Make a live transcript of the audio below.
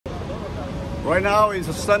Right now is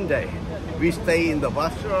a Sunday. We stay in the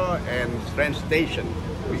Warsaw and train station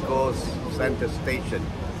because center station.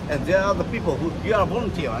 And there are the people who you are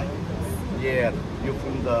volunteer, right? Yeah, you're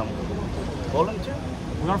from the volunteer?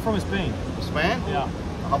 We are from Spain. Spain? Yeah.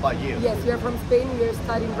 How about you? Yes, we are from Spain. We are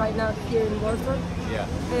studying right now here in Bolsa. Yeah.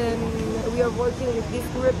 And we are working with this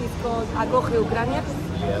group. It's called Acoge Ucrania.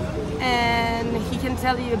 Yeah. And he can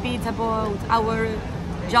tell you a bit about our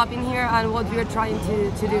job in here and what we are trying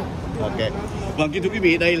to do. Okay. Vâng, kính thưa quý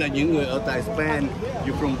vị, đây là những người ở tại Spain.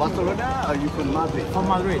 You from Barcelona or you from Madrid? From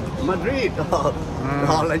Madrid. Madrid.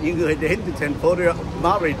 Họ là những người đến từ thành phố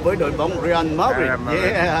Madrid với đội bóng Real Madrid.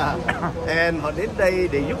 Yeah. And họ đến đây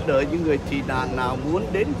để giúp đỡ những người tị nạn nào muốn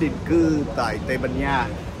đến định cư tại Tây Ban Nha.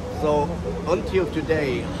 So until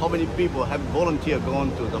today, how many people have volunteered gone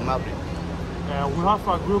to the Madrid? We have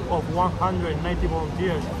a group of 190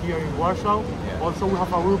 volunteers here in Warsaw. Yeah. Also, we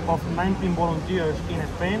have a group of 19 volunteers in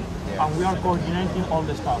Spain, and we are coordinating all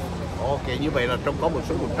the stuff. Ok, như vậy là trong có một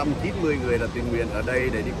số 190 người là tình nguyện ở đây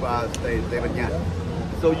để đi qua Tây Ban Nha.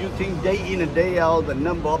 So you think day in and day out the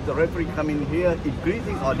number of the referee coming here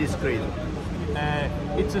increasing or decreasing?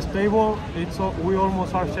 It's stable. We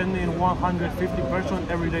almost are sending 150 persons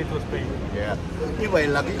every day to Spain. Yeah. Như vậy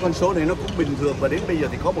là cái con số này nó cũng bình thường và đến bây giờ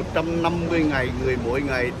thì có 150 người mỗi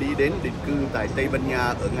ngày đi đến định cư tại Tây Ban Nha.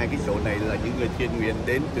 Ở ngay cái chỗ này là những người thiện nguyện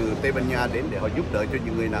đến từ Tây Ban Nha đến để họ giúp đỡ cho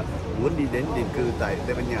những người nào muốn đi đến định cư tại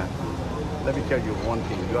Tây Ban Nha. Let me tell you one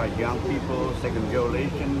thing. You are young people, second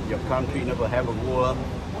generation. Your country never have a war.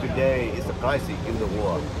 Today is a crisis in the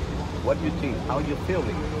war. What do you think? How are you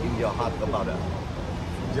feeling in your heart about that?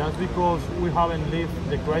 Just because we haven't lived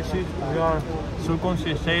the crisis, we are so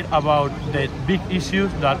conscious about the big issues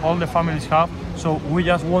that all the families have. So we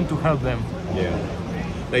just want to help them. Yeah.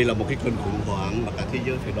 Đây là một cái cơn khủng hoảng mà cả thế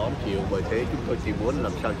giới phải đón chịu, bởi thế chúng tôi chỉ muốn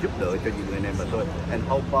làm sao giúp đỡ cho những người này mà thôi. And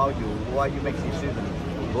how about you? Why you make decision?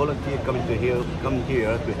 Volunteer come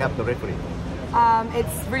here to help the referee.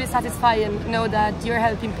 It's really satisfying to know that you're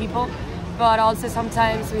helping people, but also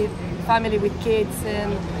sometimes with family, with kids,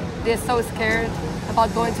 and they're so scared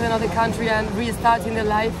about going to another country and restarting their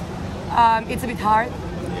life. It's a bit hard,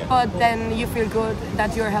 but then you feel good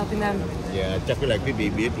that you're helping them. Yeah, chắc là quý vị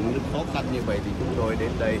biết những lúc khó khăn như vậy thì chúng tôi đến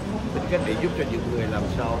đây tính cách để giúp cho những người làm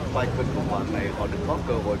sao qua cơn khủng hoảng này họ được có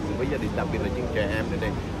cơ hội cùng với gia đình, đặc biệt là những trẻ em đến đây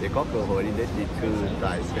để có cơ hội đi đến định cư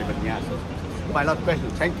tại Tây Ban Nha. My last question.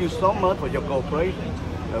 Thank you so much for your cooperation.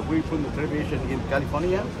 We from the television in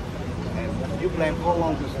California, and you plan how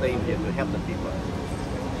long to stay here to help the people?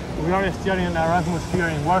 We are studying Erasmus here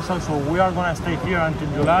in Warsaw, so we are going to stay here until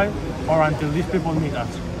July or until these people meet us.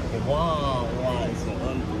 Wow, it's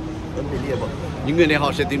unbelievable. Những người này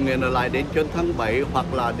họ sẽ tìm nguyện ở lại đến chân tháng 7 hoặc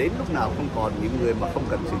là đến lúc nào không còn những người mà không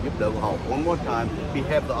cần sự giúp đỡ của họ. One more time, we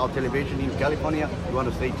have our television in California. We want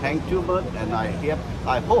to say thank you much, and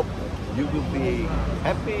I hope you will be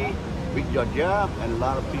happy with your job and a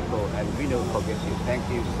lot of people, and we don't forget you. Thank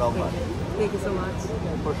you so much. Thank you so much.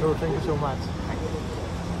 For sure, thank you so much.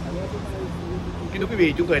 Kính thưa quý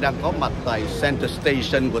vị, chúng tôi đang có mặt tại Center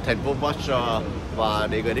Station của thành phố Warsaw và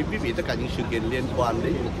để gửi đến quý vị tất cả những sự kiện liên quan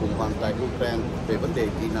đến cuộc khủng hoảng tại Ukraine về vấn đề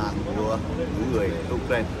tị nạn của những người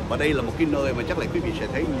Ukraine. Và đây là một cái nơi mà chắc là quý vị sẽ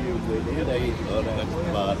thấy nhiều người đến đây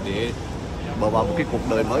và để bầu vào một cái cuộc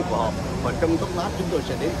đời mới của họ. Và trong chốc lát chúng tôi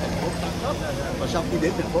sẽ đến thành phố Kharkov, và sau khi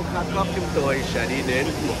đến thành phố Kharkov chúng tôi sẽ đi đến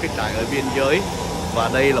một cái trại ở biên giới. Và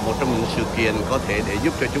đây là một trong những sự kiện có thể để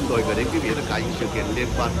giúp cho chúng tôi gửi đến quý vị tất cả những sự kiện liên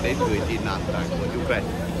quan đến người tị nạn tại Ukraine.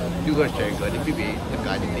 Chúng tôi sẽ gửi đến quý vị tất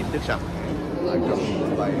cả những tin tức sau.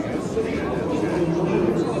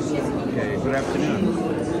 Okay, good afternoon.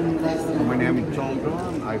 My name is John.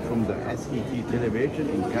 I'm from the SET Television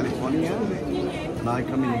in California. And I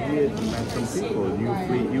come in here to meet some people.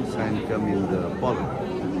 You can come in the Poland.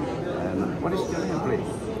 And what is your name, please?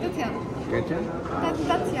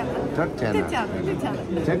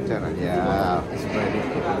 Tatiana. Yeah, it's very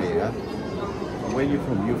difficult to be, huh? Where are you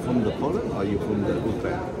from? You from the Poland or you from the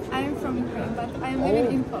Ukraine? I am from Ukraine, but I am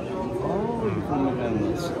living in Poland. Oh, you're from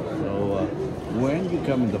Ukraine. So, when you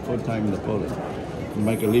come the first time in the Poland, you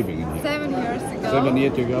make a living in here? 7 years ago. 7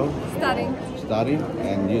 years ago? Studying,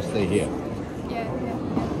 and you stay here? Yeah.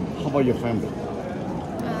 How about your family?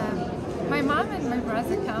 My mom and my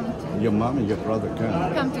brother come Your mom and your brother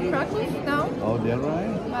come to Krakow now. Oh, they're right?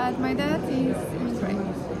 But my dad is in Ukraine.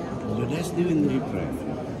 Your dad's still in Ukraine.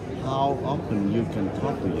 How often you can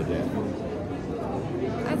talk to your dad?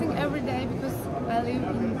 I think every day, because I live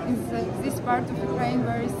in this part of Ukraine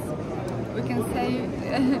where we can say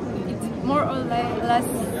it's more or less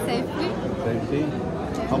safely. Safety?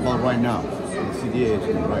 How about right now? The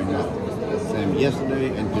situation right now? Same yesterday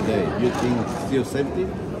and today. You think still safety?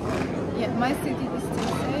 Yeah, my city is still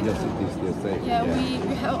safe. Your city is still safe. Yeah,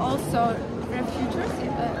 we have also refugees.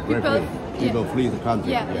 People flee the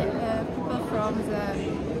country. Yeah, people from the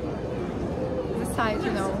side,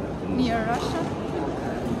 near Russia.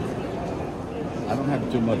 I don't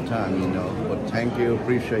have too much time, but thank you,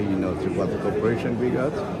 appreciate, for the cooperation with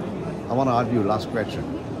us. I want to ask you last question.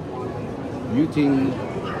 You think,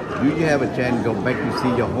 do you have a chance to go back to see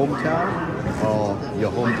your hometown, or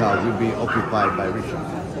your hometown will be occupied by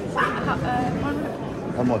Russians?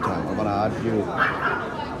 One more time, I want to ask you,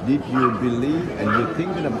 did you believe and you're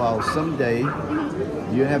thinking about someday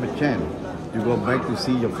you have a chance to go back to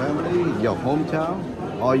see your family, your hometown,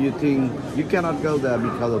 or you think you cannot go there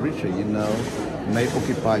because of Russia, may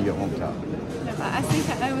occupy your hometown? I think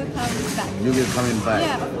I will come back. You will coming back?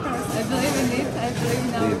 Yeah, of course. I believe in it. I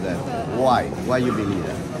believe now. Why? Why you believe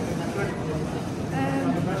that?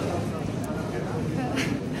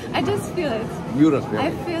 I just feel it. You just feel I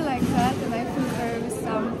it? feel like that, and I feel there is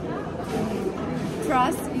some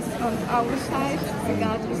trust is on our side, the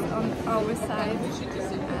God is on our side.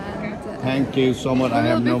 And, thank you so much. I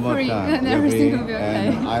have no more time. And everything will be okay.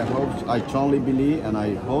 And I strongly believe and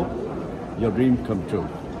I hope your dream come true.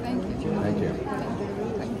 Thank you. Thank you.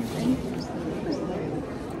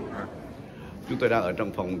 Chúng tôi đang ở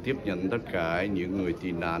trong phòng tiếp nhận tất cả những người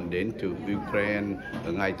tị nạn đến từ Ukraine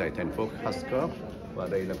ở ngay tại thành phố Kharkov. Và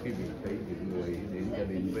đây là quý vị thấy những người đến gia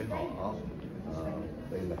đình với họ.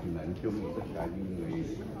 Đây là hình ảnh chung của tất cả những người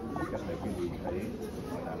chắc là quý vị thấy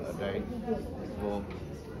họ đang ở đây. Vô.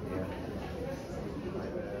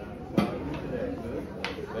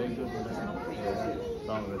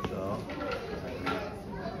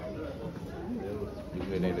 Những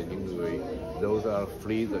người này là những người, those are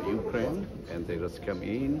flee the Ukraine and they just come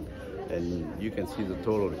in and you can see the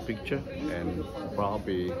total picture and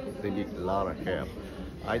probably they need a lot of help.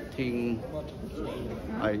 I think,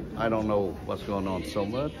 I don't know what's going on so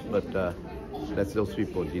much, but that's those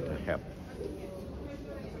people need help.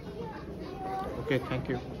 Okay, thank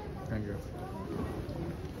you. Thank you.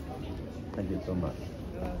 Thank you so much.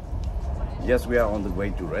 Yes, we are on the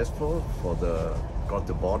way to Rostov for the cross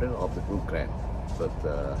the border of the Ukraine.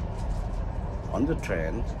 But on the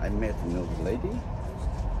train, I met the lady.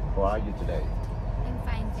 How are you today? I'm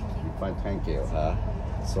fine, thank you. You're fine, thank you.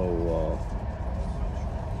 So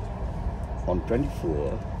on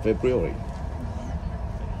 24 February,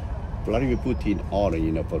 Vladimir Putin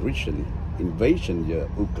ordered, for Russian invasion of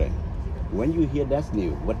Ukraine. When you hear that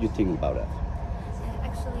news, what do you think about that?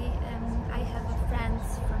 Actually, I have friends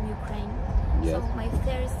from Ukraine. Yes. So my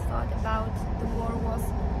first thought about the war was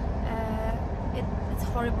it's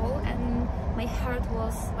horrible, and my heart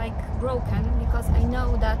was like broken because I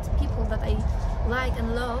know that people that I like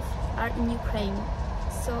and love are in Ukraine.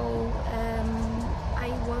 So I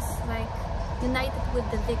was like united with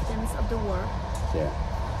the victims of the war. Yeah.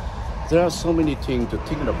 There are so many things to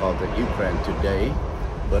think about the Ukraine today,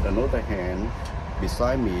 but on the other hand,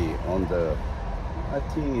 beside me on the, I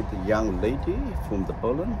think it's a young lady from the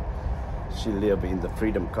Poland. She lives in the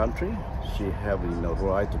freedom country. She have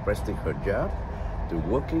right to practice her job, to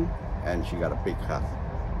working, and she got a big heart.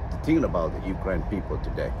 Thinking about the Ukraine people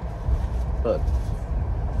today. But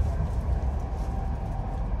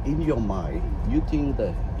in your mind, you think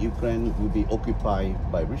that Ukraine will be occupied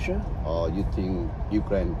by Russia, or you think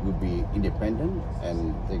Ukraine will be independent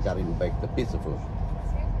and they got it back the peaceful?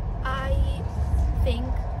 I think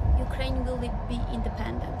Ukraine will be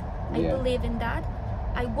independent. I believe in that.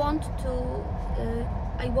 I want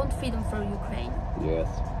freedom for Ukraine. Yes.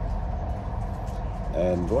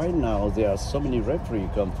 And right now there are so many refugees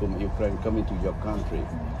come from Ukraine coming to your country.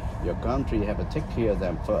 Your country have to take care of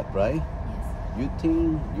them first, right? Yes. You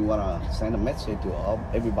think you want to send a message to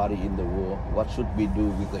everybody in the world? What should we do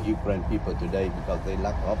with the Ukraine people today because they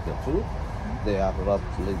lack of the food? They lack of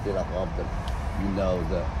the,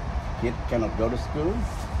 the kids cannot go to school.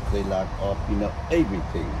 They lack of,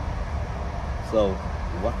 everything. So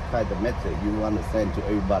what kind of message you want to send to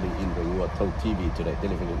everybody in the world through TV today,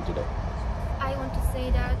 television today? I want to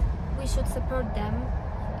say that we should support them.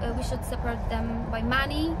 We should support them by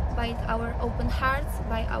money, by our open hearts,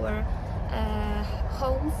 by our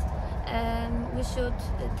homes. We should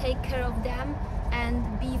take care of them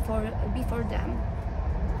and be for them.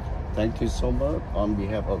 Thank you so much. On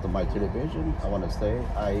behalf of my television, I want to say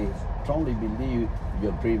I strongly believe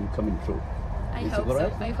your dream coming true. I hope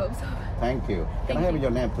so. I hope so. Thank you. Can I have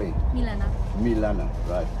your name, please? Milana. Milana,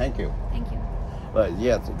 right. Thank you. Thank you. But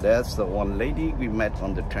yes, that's the one lady we met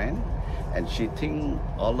on the train, and she think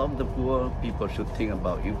all of the poor people should think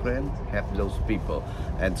about Ukraine, help those people,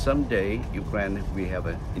 and someday Ukraine will have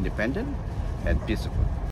an independent and peaceful.